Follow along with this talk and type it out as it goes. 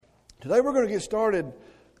Today we're going to get started.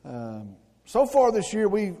 So far this year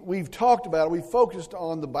we've talked about it. We've focused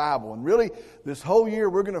on the Bible. And really this whole year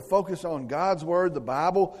we're going to focus on God's Word, the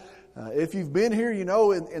Bible. If you've been here, you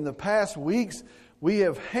know in the past weeks we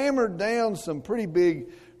have hammered down some pretty big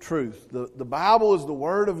truth. The Bible is the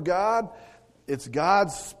Word of God. It's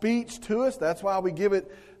God's speech to us. That's why we give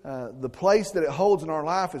it the place that it holds in our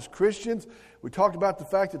life as Christians. We talked about the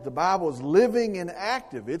fact that the Bible is living and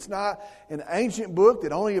active. It's not an ancient book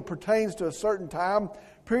that only pertains to a certain time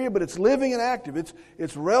period, but it's living and active.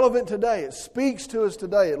 It's relevant today. It speaks to us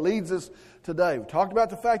today. It leads us today. We talked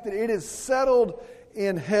about the fact that it is settled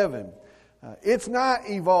in heaven. It's not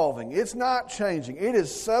evolving. It's not changing. It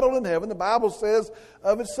is settled in heaven. The Bible says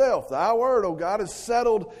of itself, Thy word, O God, is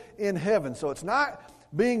settled in heaven. So it's not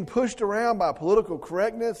being pushed around by political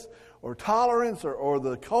correctness or tolerance or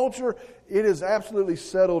the culture. It is absolutely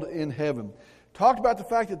settled in heaven. Talked about the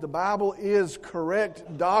fact that the Bible is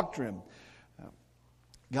correct doctrine.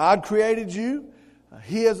 God created you.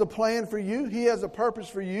 He has a plan for you. He has a purpose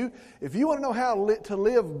for you. If you want to know how to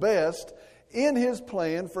live best in His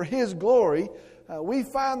plan for His glory, we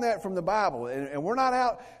find that from the Bible. And we're not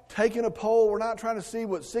out taking a poll. We're not trying to see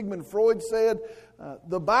what Sigmund Freud said.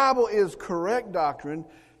 The Bible is correct doctrine.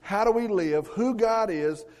 How do we live? Who God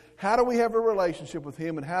is? How do we have a relationship with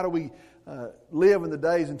Him? And how do we live in the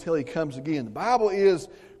days until He comes again? The Bible is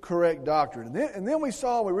correct doctrine. And then we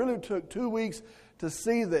really took 2 weeks to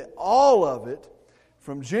see that all of it,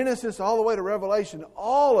 from Genesis all the way to Revelation,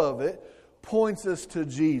 all of it points us to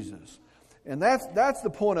Jesus. And that's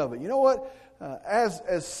the point of it. You know what?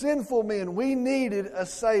 As sinful men, we needed a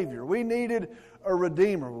Savior. We needed a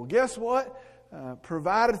Redeemer. Well, guess what?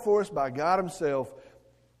 Provided for us by God Himself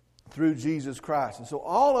through Jesus Christ. And so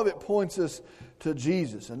all of it points us to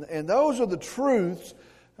Jesus. And those are the truths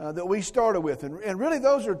that we started with. And really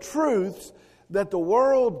those are truths that the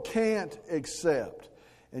world can't accept.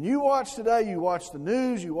 And you watch today, you watch the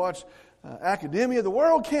news, you watch academia, the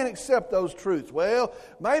world can't accept those truths. Well,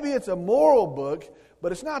 maybe it's a moral book,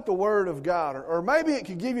 but it's not the Word of God. Or maybe it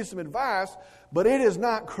could give you some advice, but it is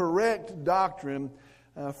not correct doctrine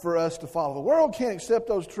for us to follow. The world can't accept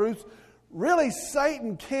those truths. Really,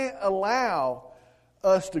 Satan can't allow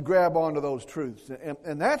us to grab onto those truths.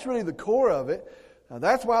 And that's really the core of it.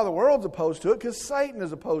 That's why the world's opposed to it, because Satan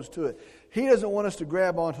is opposed to it. He doesn't want us to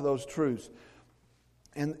grab onto those truths.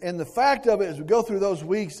 And the fact of it, as we go through those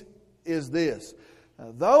weeks, is this.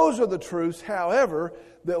 Those are the truths, however,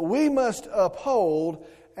 that we must uphold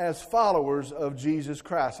as followers of Jesus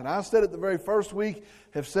Christ. And I said it the very first week,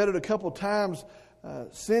 have said it a couple times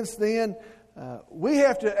since then. We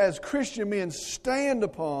have to, as Christian men, stand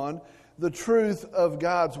upon the truth of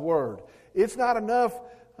God's Word. It's not enough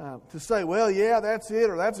to say, well, yeah, that's it,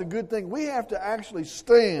 or that's a good thing. We have to actually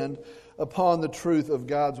stand upon the truth of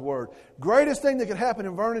God's Word. Greatest thing that could happen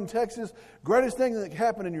in Vernon, Texas, greatest thing that could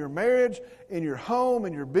happen in your marriage, in your home,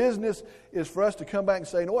 in your business, is for us to come back and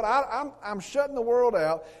say, you know what, I'm shutting the world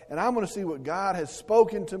out, and I'm going to see what God has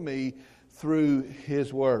spoken to me through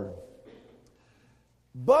His Word.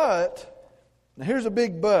 But, now here's a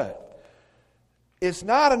big but, it's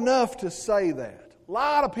not enough to say that. A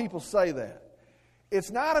lot of people say that.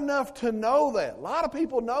 It's not enough to know that. A lot of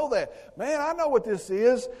people know that. Man, I know what this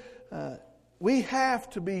is. We have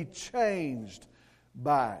to be changed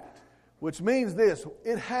by it. Which means this,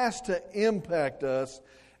 it has to impact us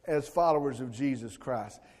as followers of Jesus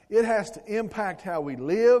Christ. It has to impact how we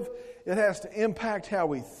live. It has to impact how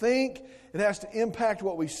we think. It has to impact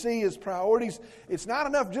what we see as priorities. It's not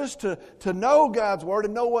enough just to know God's Word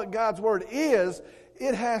and know what God's Word is.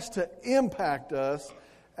 It has to impact us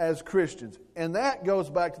as Christians. And that goes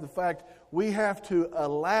back to the fact we have to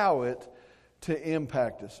allow it to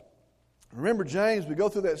impact us. Remember James, we go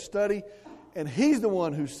through that study, and he's the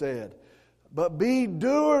one who said, but be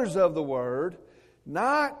doers of the word,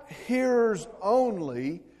 not hearers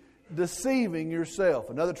only, deceiving yourself.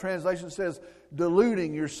 Another translation says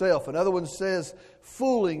deluding yourself. Another one says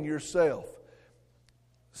fooling yourself.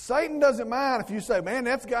 Satan doesn't mind if you say, man,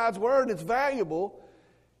 that's God's Word and it's valuable,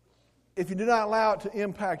 if you do not allow it to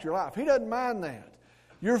impact your life. He doesn't mind that.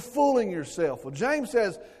 You're fooling yourself. Well, James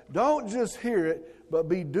says, don't just hear it, but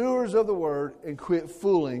be doers of the Word and quit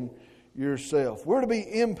fooling yourself. We're to be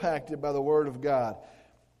impacted by the Word of God.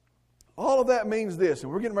 All of that means this,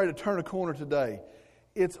 and we're getting ready to turn a corner today.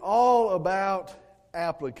 It's all about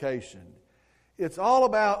application. It's all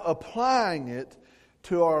about applying it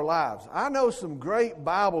to our lives. I know some great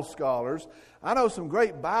Bible scholars. I know some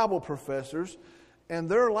great Bible professors, and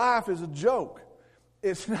their life is a joke.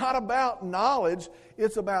 It's not about knowledge.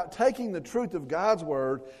 It's about taking the truth of God's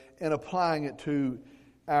Word and applying it to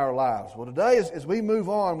our lives. Well, today, as we move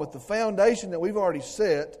on with the foundation that we've already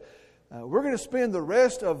set, we're going to spend the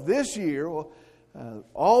rest of this year,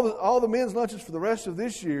 all the men's lunches for the rest of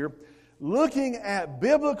this year, looking at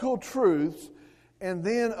biblical truths and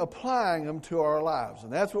then applying them to our lives.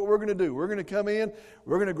 And that's what we're going to do. We're going to come in,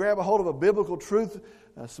 we're going to grab a hold of a biblical truth,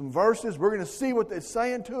 some verses, we're going to see what it's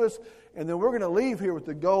saying to us, and then we're going to leave here with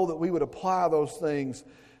the goal that we would apply those things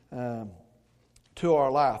to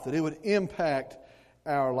our life, that it would impact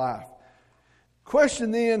our life. Question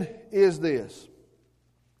then is this.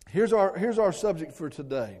 Here's our subject for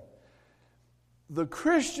today. The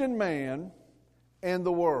Christian man and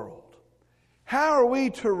the world. How are we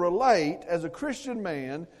to relate as a Christian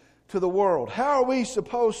man to the world? How are we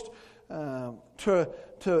supposed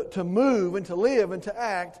to move and to live and to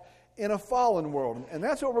act in a fallen world? And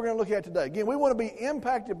that's what we're going to look at today. Again, we want to be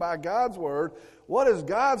impacted by God's Word. What has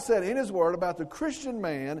God said in His Word about the Christian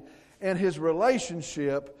man and his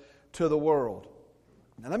relationship to the world?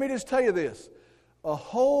 Now let me just tell you this. A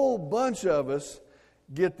whole bunch of us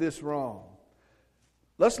get this wrong.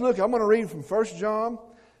 Let's look. I'm going to read from 1 John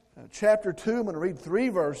chapter 2. I'm going to read 3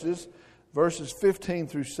 verses 15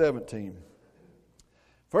 through 17.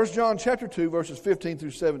 1 John chapter 2, verses 15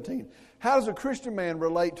 through 17. How does a Christian man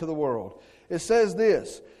relate to the world? It says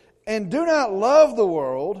this, "And do not love the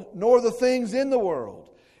world, nor the things in the world.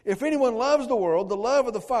 If anyone loves the world, the love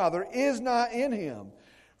of the Father is not in him.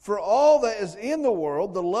 For all that is in the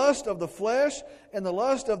world, the lust of the flesh and the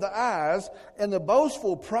lust of the eyes and the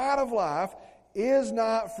boastful pride of life is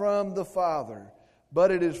not from the Father,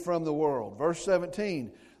 but it is from the world." Verse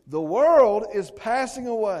 17, "The world is passing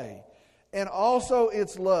away, and also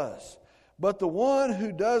its lust. But the one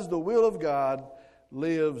who does the will of God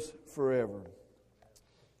lives forever."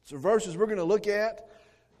 So verses we're going to look at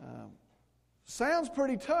sounds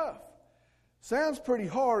pretty tough. Sounds pretty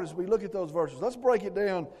hard as we look at those verses. Let's break it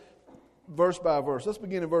down verse by verse. Let's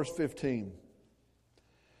begin in verse 15. It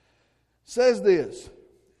says this,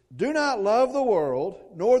 "Do not love the world,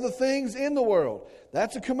 nor the things in the world."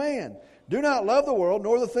 That's a command. Do not love the world,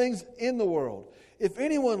 nor the things in the world. If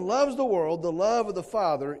anyone loves the world, the love of the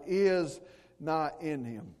Father is not in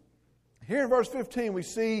him. Here in verse 15 we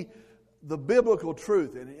see the biblical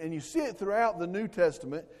truth, and you see it throughout the New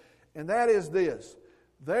Testament, and that is this.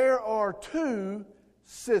 There are two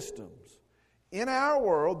systems. In our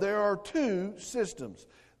world, there are two systems.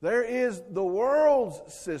 There is the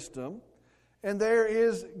world's system, and there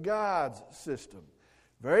is God's system.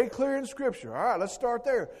 Very clear in Scripture. All right, let's start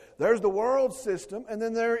there. There's the world system, and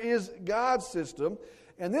then there is God's system.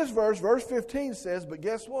 And this verse 15 says, but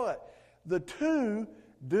guess what? The two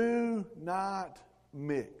do not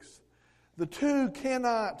mix. The two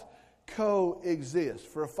cannot coexist.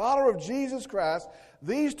 For a follower of Jesus Christ,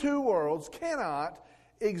 these two worlds cannot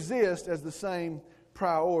exist as the same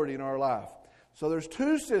priority in our life. So there's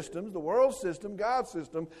two systems, the world system, God's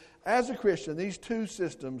system. As a Christian, these two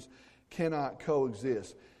systems cannot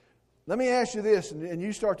coexist. Let me ask you this, and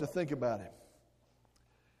you start to think about it.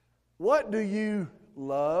 What do you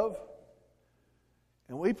love?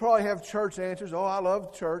 And we probably have church answers. Oh, I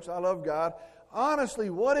love church. I love God. Honestly,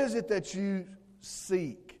 what is it that you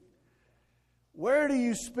seek? Where do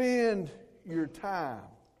you spend your time?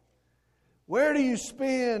 Where do you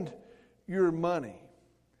spend your money?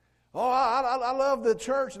 Oh, I love the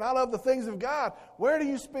church and I love the things of God. Where do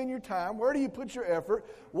you spend your time? Where do you put your effort?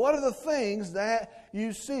 What are the things that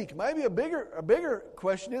you seek? Maybe a bigger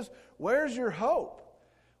question is, where's your hope?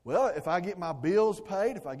 Well, if I get my bills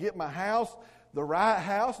paid, if I get my house, the right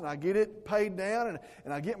house, and I get it paid down,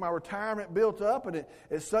 and I get my retirement built up, and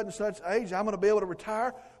at such and such age, I'm going to be able to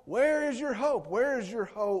retire. Where is your hope? Where is your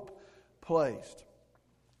hope placed?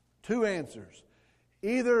 Two answers.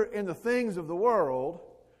 Either in the things of the world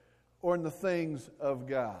or in the things of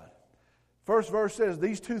God. First verse says,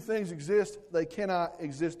 these two things exist. They cannot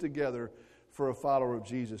exist together for a follower of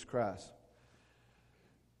Jesus Christ.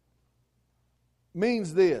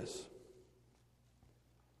 Means this.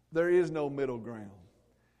 There is no middle ground.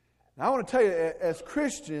 Now, I want to tell you, as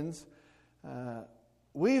Christians,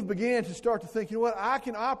 we've began to start to think, you know what, I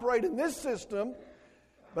can operate in this system,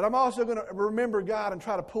 but I'm also going to remember God and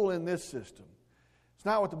try to pull in this system. It's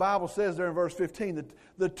not what the Bible says there in verse 15. That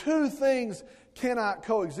the two things cannot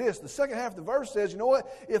coexist. The second half of the verse says, you know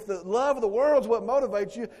what, if the love of the world is what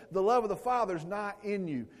motivates you, the love of the Father is not in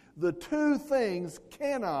you. The two things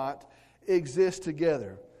cannot exist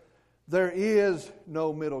together. There is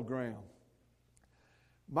no middle ground.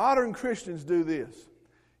 Modern Christians do this.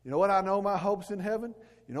 You know what? I know my hope's in heaven.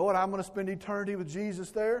 You know what? I'm going to spend eternity with Jesus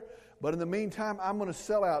there. But in the meantime, I'm going to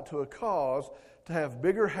sell out to a cause to have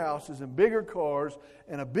bigger houses and bigger cars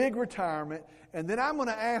and a big retirement. And then I'm going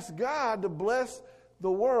to ask God to bless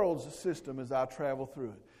the world's system as I travel through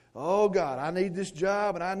it. Oh, God, I need this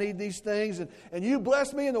job and I need these things. And you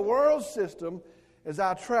bless me in the world's system as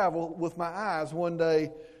I travel with my eyes one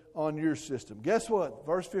day on your system. Guess what?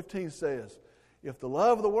 Verse 15 says, if the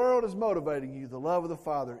love of the world is motivating you, the love of the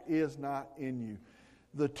Father is not in you.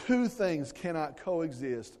 The two things cannot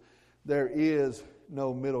coexist. There is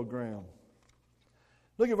no middle ground.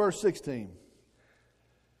 Look at verse 16.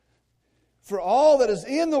 For all that is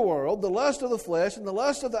in the world, the lust of the flesh and the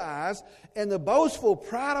lust of the eyes and the boastful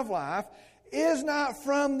pride of life is not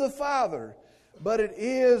from the Father, but it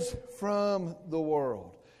is from the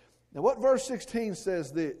world. Now what verse 16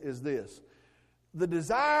 says is this. The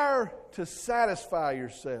desire to satisfy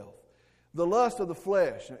yourself, the lust of the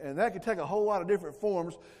flesh. And that could take a whole lot of different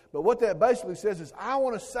forms, but what that basically says is, I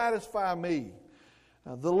want to satisfy me.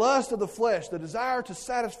 The lust of the flesh, the desire to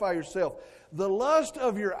satisfy yourself. The lust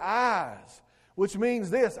of your eyes, which means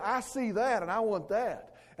this, I see that and I want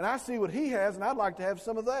that. And I see what he has and I'd like to have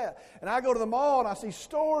some of that. And I go to the mall and I see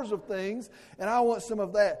stores of things and I want some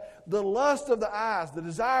of that. The lust of the eyes, the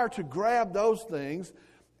desire to grab those things.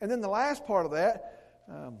 And then the last part of that,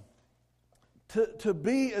 to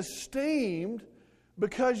be esteemed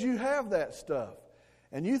because you have that stuff.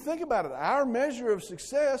 And you think about it, our measure of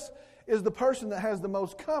success is the person that has the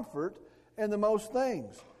most comfort and the most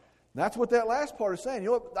things. That's what that last part is saying. You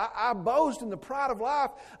know what? I boast in the pride of life.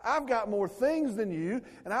 I've got more things than you,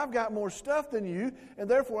 and I've got more stuff than you, and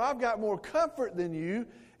therefore I've got more comfort than you,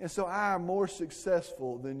 and so I am more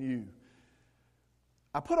successful than you.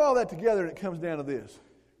 I put all that together and it comes down to this.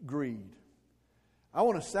 Greed. I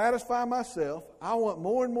want to satisfy myself. I want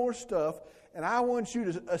more and more stuff. And I want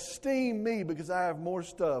you to esteem me because I have more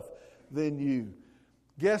stuff than you.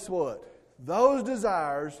 Guess what? Those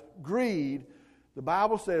desires, greed, the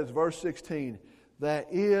Bible says, verse 16, that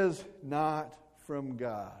is not from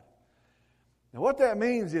God. Now what that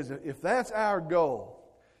means is if that's our goal,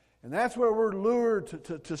 and that's where we're lured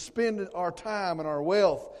to spend our time and our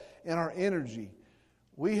wealth and our energy,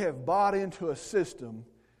 we have bought into a system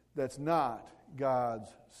that's not God's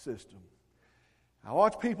system. I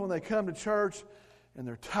watch people when they come to church and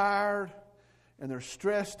they're tired and they're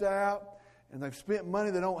stressed out and they've spent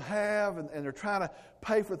money they don't have and they're trying to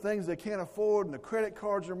pay for things they can't afford and the credit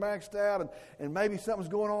cards are maxed out and maybe something's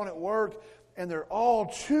going on at work and they're all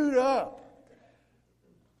chewed up.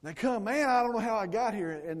 They come, man, I don't know how I got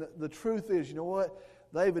here. And the truth is, you know what?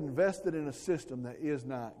 They've invested in a system that is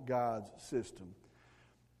not God's system.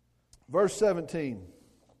 Verse 17.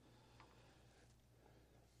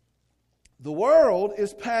 The world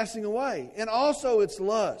is passing away, and also its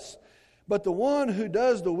lusts. But the one who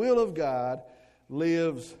does the will of God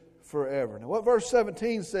lives forever. Now what verse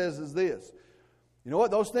 17 says is this. You know what?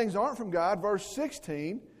 Those things aren't from God. Verse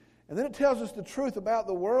 16, and then it tells us the truth about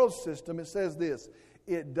the world system. It says this.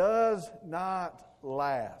 It does not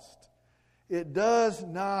last. It does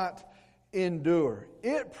not endure.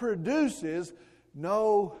 It produces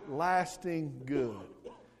no lasting good.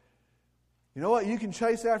 You know what? You can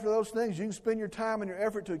chase after those things. You can spend your time and your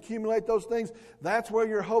effort to accumulate those things. That's where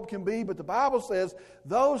your hope can be. But the Bible says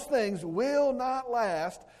those things will not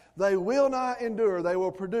last. They will not endure. They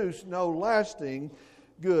will produce no lasting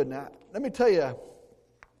good. Now, let me tell you,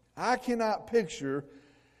 I cannot picture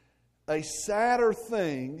a sadder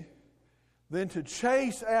thing than to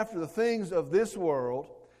chase after the things of this world,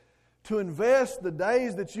 to invest the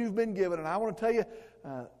days that you've been given. And I want to tell you,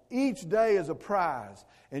 each day is a prize,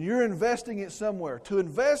 and you're investing it somewhere. To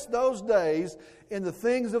invest those days in the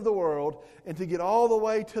things of the world and to get all the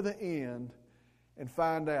way to the end and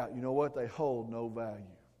find out, you know what, they hold no value.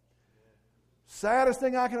 Saddest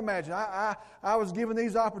thing I can imagine. I was given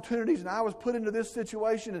these opportunities and I was put into this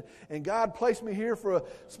situation and God placed me here for a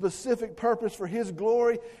specific purpose for His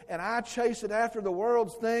glory, and I chased it after the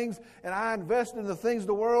world's things and I invested in the things of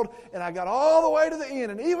the world and I got all the way to the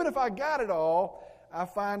end, and even if I got it all, I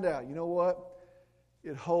find out, you know what?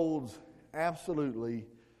 It holds absolutely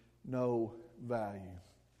no value.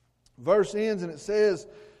 Verse ends and it says,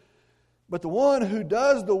 but the one who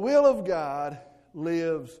does the will of God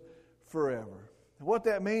lives forever. And what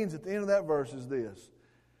that means at the end of that verse is this.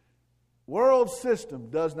 World system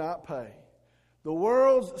does not pay. The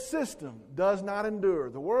world's system does not endure.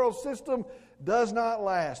 The world system does not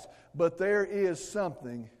last. But there is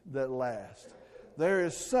something that lasts. There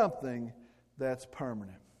is something that's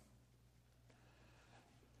permanent.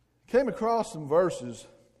 Came across some verses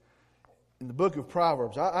in the book of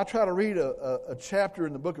Proverbs. I try to read a chapter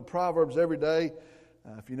in the book of Proverbs every day.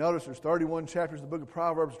 If you notice, there's 31 chapters in the book of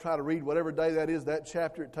Proverbs. Try to read whatever day that is, that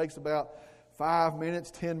chapter. It takes about 5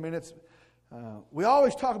 minutes, 10 minutes. We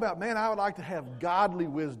always talk about, man, I would like to have godly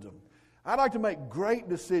wisdom. I'd like to make great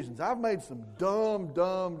decisions. I've made some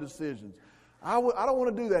dumb decisions. I don't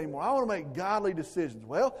want to do that anymore. I want to make godly decisions.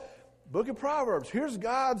 Well, book of Proverbs, here's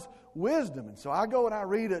God's wisdom. And so I go and I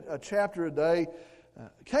read a chapter a day.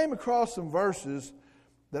 Came across some verses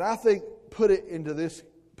that I think put it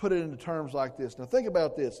into terms like this. Now think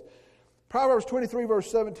about this. Proverbs 23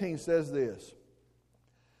 verse 17 says this.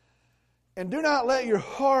 And do not let your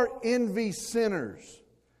heart envy sinners,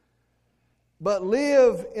 but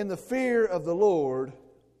live in the fear of the Lord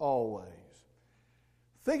always.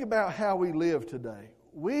 Think about how we live today.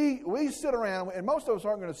 We sit around, and most of us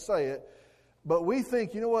aren't going to say it, but we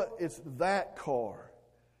think, you know what, it's that car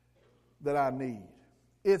that I need.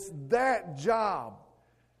 It's that job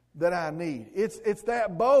that I need. It's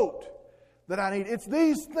that boat that I need. It's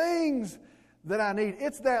these things that I need.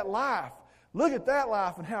 It's that life. Look at that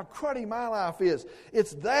life and how cruddy my life is.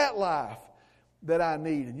 It's that life that I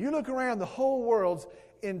need. And you look around, the whole world's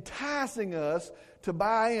enticing us to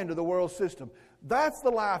buy into the world system. That's the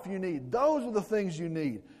life you need. Those are the things you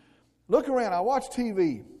need. Look around. I watch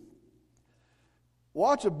TV.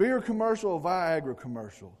 Watch a beer commercial, a Viagra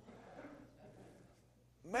commercial.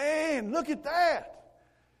 Man, look at that.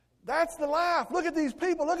 That's the life. Look at these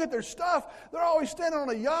people. Look at their stuff. They're always standing on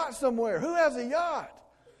a yacht somewhere. Who has a yacht?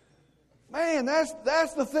 Man,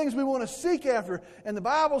 that's the things we want to seek after. And the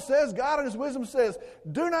Bible says, God in His wisdom says,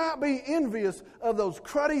 do not be envious of those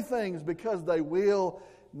cruddy things because they will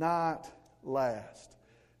not last.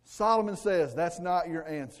 Solomon says that's not your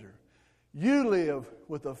answer. You live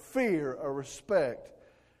with a fear, a respect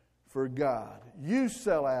for God. You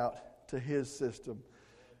sell out to His system.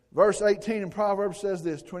 Verse 18 in Proverbs says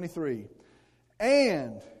this, 23.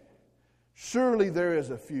 And surely there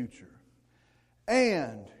is a future.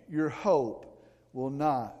 And your hope will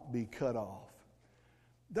not be cut off.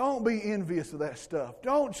 Don't be envious of that stuff.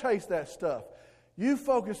 Don't chase that stuff. You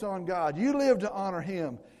focus on God. You live to honor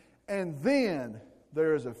Him. And then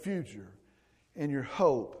there is a future. And your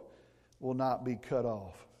hope will not be cut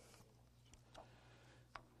off.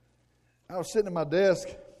 I was sitting at my desk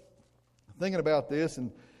thinking about this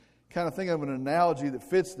and kind of thinking of an analogy that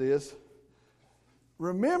fits this.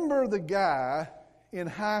 Remember the guy in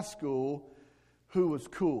high school who was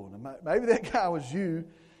cool. Now, maybe that guy was you.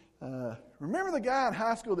 Remember the guy in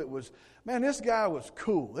high school that was, man, this guy was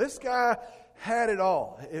cool. This guy had it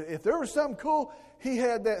all. If there was something cool, he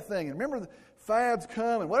had that thing. And remember, the fads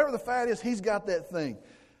come, and whatever the fad is, he's got that thing.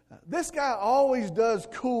 This guy always does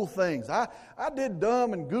cool things. I did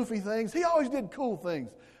dumb and goofy things. He always did cool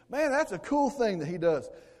things. Man, that's a cool thing that he does.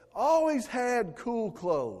 Always had cool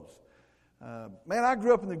clothes. Man, I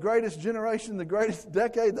grew up in the greatest generation, the greatest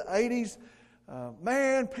decade, the 80s.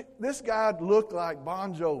 Man, this guy looked like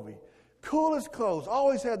Bon Jovi. Coolest clothes.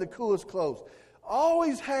 Always had the coolest clothes.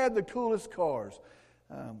 Always had the coolest cars.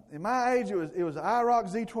 In my age, it was an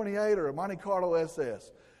IROC Z28 or a Monte Carlo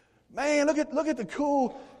SS. Man, look at the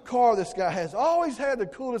cool car this guy has. Always had the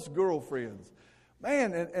coolest girlfriends.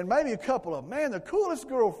 Man, and maybe a couple of them. Man, the coolest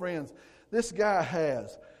girlfriends this guy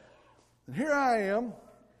has. And here I am,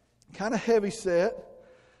 kind of heavy set.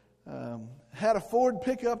 Had a Ford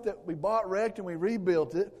pickup that we bought wrecked and we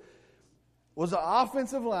rebuilt it. Was an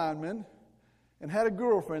offensive lineman and had a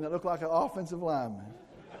girlfriend that looked like an offensive lineman.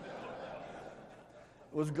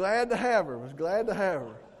 Was glad to have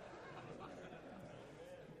her.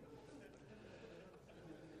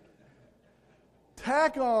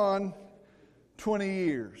 Tack on 20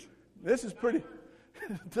 years. This is pretty...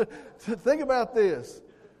 to think about this.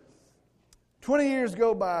 20 years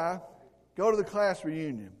go by, go to the class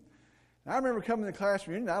reunion. I remember coming to the class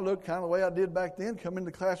reunion. I looked kind of the way I did back then, coming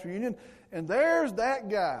to the class reunion, and there's that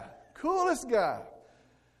guy, coolest guy.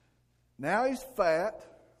 Now he's fat,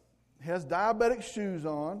 has diabetic shoes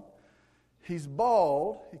on, he's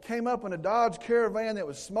bald. He came up in a Dodge Caravan that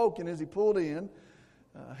was smoking as he pulled in.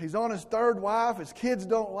 He's on his third wife. His kids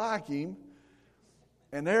don't like him.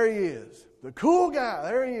 And there he is, the cool guy.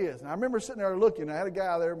 There he is. And I remember sitting there looking. I had a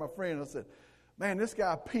guy there, my friend. I said, man, this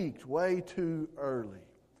guy peaked way too early.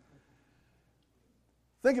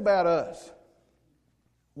 Think about us.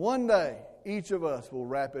 One day, each of us will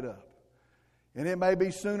wrap it up. And it may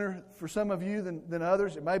be sooner for some of you than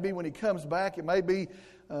others. It may be when He comes back. It may be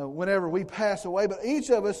whenever we pass away. But each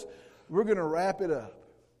of us, we're going to wrap it up.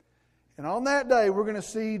 And on that day, we're going to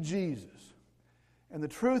see Jesus. And the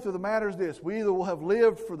truth of the matter is this. We either will have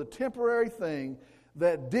lived for the temporary thing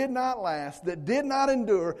that did not last, that did not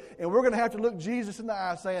endure, and we're going to have to look Jesus in the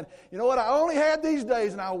eye saying, you know what, I only had these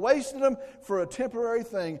days and I wasted them for a temporary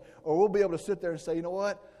thing. Or we'll be able to sit there and say, you know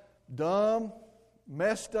what, dumb,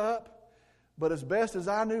 messed up, but as best as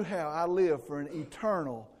I knew how, I lived for an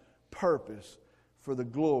eternal purpose for the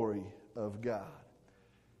glory of God.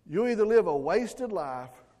 You either live a wasted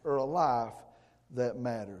life or a life that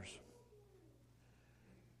matters.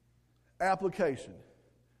 Application.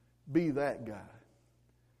 Be that guy.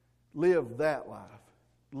 Live that life.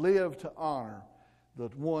 Live to honor the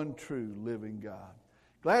one true living God.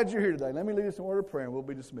 Glad you're here today. Let me lead us in a word of prayer and we'll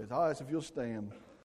be dismissed. I'll ask if you'll stand.